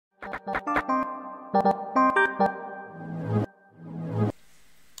Hello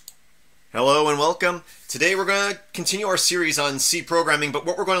and welcome. Today we're going to continue our series on C programming, but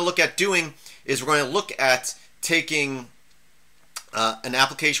what we're going to look at doing is we're going to look at taking an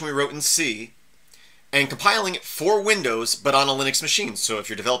application we wrote in C and compiling it for Windows, but on a Linux machine. So if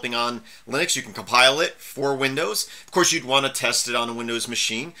you're developing on Linux, you can compile it for Windows. Of course, you'd want to test it on a Windows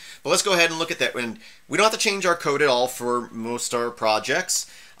machine, but let's go ahead and look at that. And we don't have to change our code at all for most of our projects.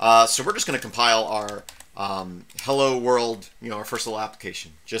 So we're just going to compile our hello world, our first little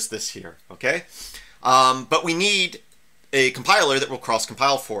application, just this here, okay? But we need a compiler that will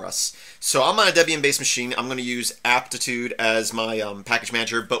cross-compile for us. So I'm on a Debian-based machine. I'm going to use Aptitude as my package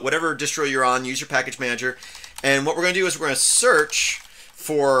manager, but whatever distro you're on, use your package manager. And what we're going to do is we're going to search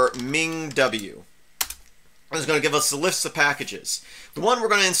for MingW. It's going to give us the list of packages. The one we're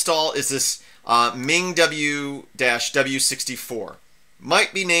going to install is this MingW-W64.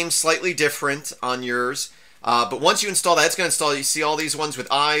 Might be named slightly different on yours, but once you install that, it's going to install, you see all these ones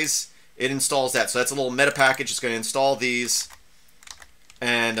with eyes, it installs that. So that's a little meta package. It's going to install these,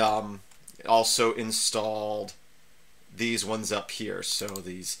 and it also installed these ones up here. So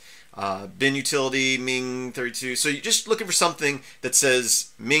these bin utility, Ming32. So you're just looking for something that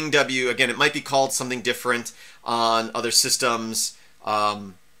says MingW. Again, it might be called something different on other systems,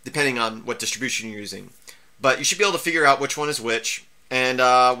 depending on what distribution you're using. But you should be able to figure out which one is which. And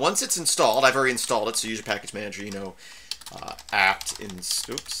once it's installed, I've already installed it, so use your package manager, apt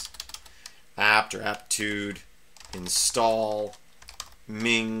or aptitude install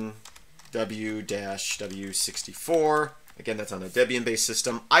MingW-W64. Again, that's on a Debian-based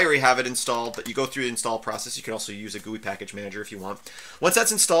system. I already have it installed, but you go through the install process. You can also use a GUI package manager if you want. Once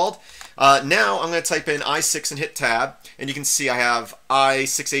that's installed, now I'm going to type in i6 and hit tab, and you can see I have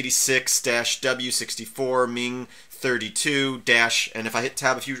i686-W64 Ming32 dash, and if I hit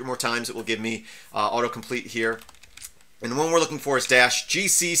tab a few more times, it will give me autocomplete here. And the one we're looking for is dash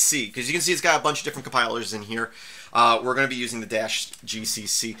GCC, because you can see it's got a bunch of different compilers in here. We're going to be using the dash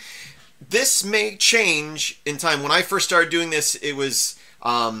GCC. This may change in time. When I first started doing this, it was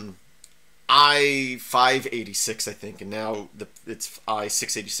I586, I think, and now it's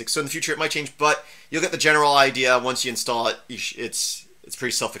I686. So in the future, it might change, but you'll get the general idea. Once you install it, it's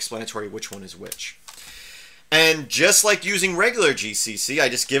pretty self-explanatory which one is which. And just like using regular GCC, I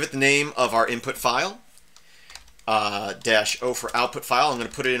just give it the name of our input file. -O for output file. I'm going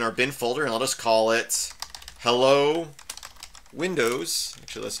to put it in our bin folder, and I'll just call it hello Windows.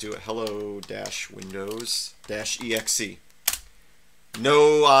 Actually, let's do it hello-windows-exe.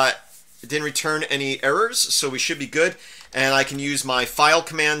 No, it didn't return any errors, so we should be good. And I can use my file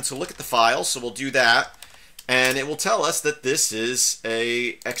command to look at the file, so we'll do that. And it will tell us that this is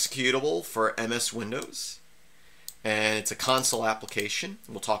a executable for MS Windows. And it's a console application.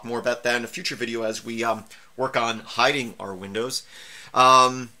 We'll talk more about that in a future video as we work on hiding our windows.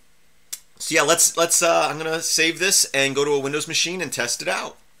 So yeah, I'm gonna save this and go to a Windows machine and test it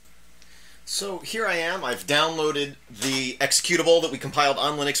out. So here I am. I've downloaded the executable that we compiled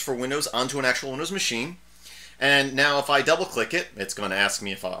on Linux for Windows onto an actual Windows machine. And now if I double click it, it's going to ask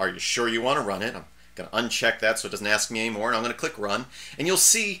me if are you sure you want to run it. I'm going to uncheck that so it doesn't ask me anymore, and I'm going to click run, and you'll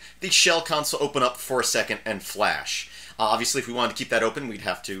see the shell console open up for a second and flash. Obviously, if we wanted to keep that open, we'd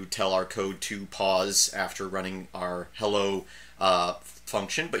have to tell our code to pause after running our hello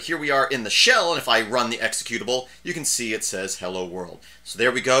function. But here we are in the shell, and if I run the executable, you can see it says hello world. So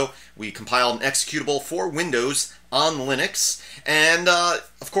there we go. We compiled an executable for Windows on Linux. And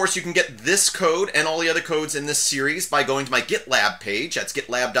of course, you can get this code and all the other codes in this series by going to my GitLab page. That's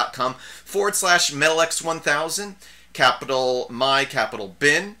gitlab.com/metalx1000, capital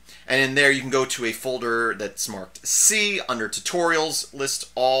bin. And in there, you can go to a folder that's marked C under tutorials,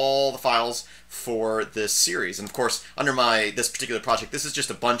 list all the files for this series. And of course, under this particular project, this is just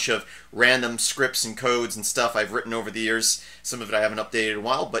a bunch of random scripts and codes and stuff I've written over the years. Some of it I haven't updated in a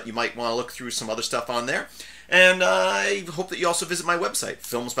while, but you might want to look through some other stuff on there. And I hope that you also visit my website,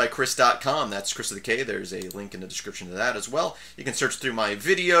 filmsbychris.com. That's Chris with a K. There's a link in the description to that as well. You can search through my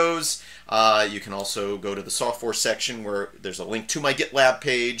videos. You can also go to the software section where there's a link to my GitLab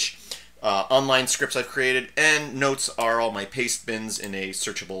page, online scripts I've created, and notes are all my paste bins in a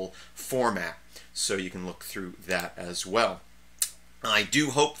searchable format. So you can look through that as well. I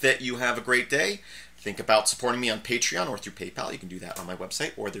do hope that you have a great day. Think about supporting me on Patreon or through PayPal. You can do that on my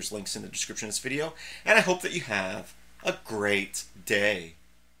website, or there's links in the description of this video. And I hope that you have a great day.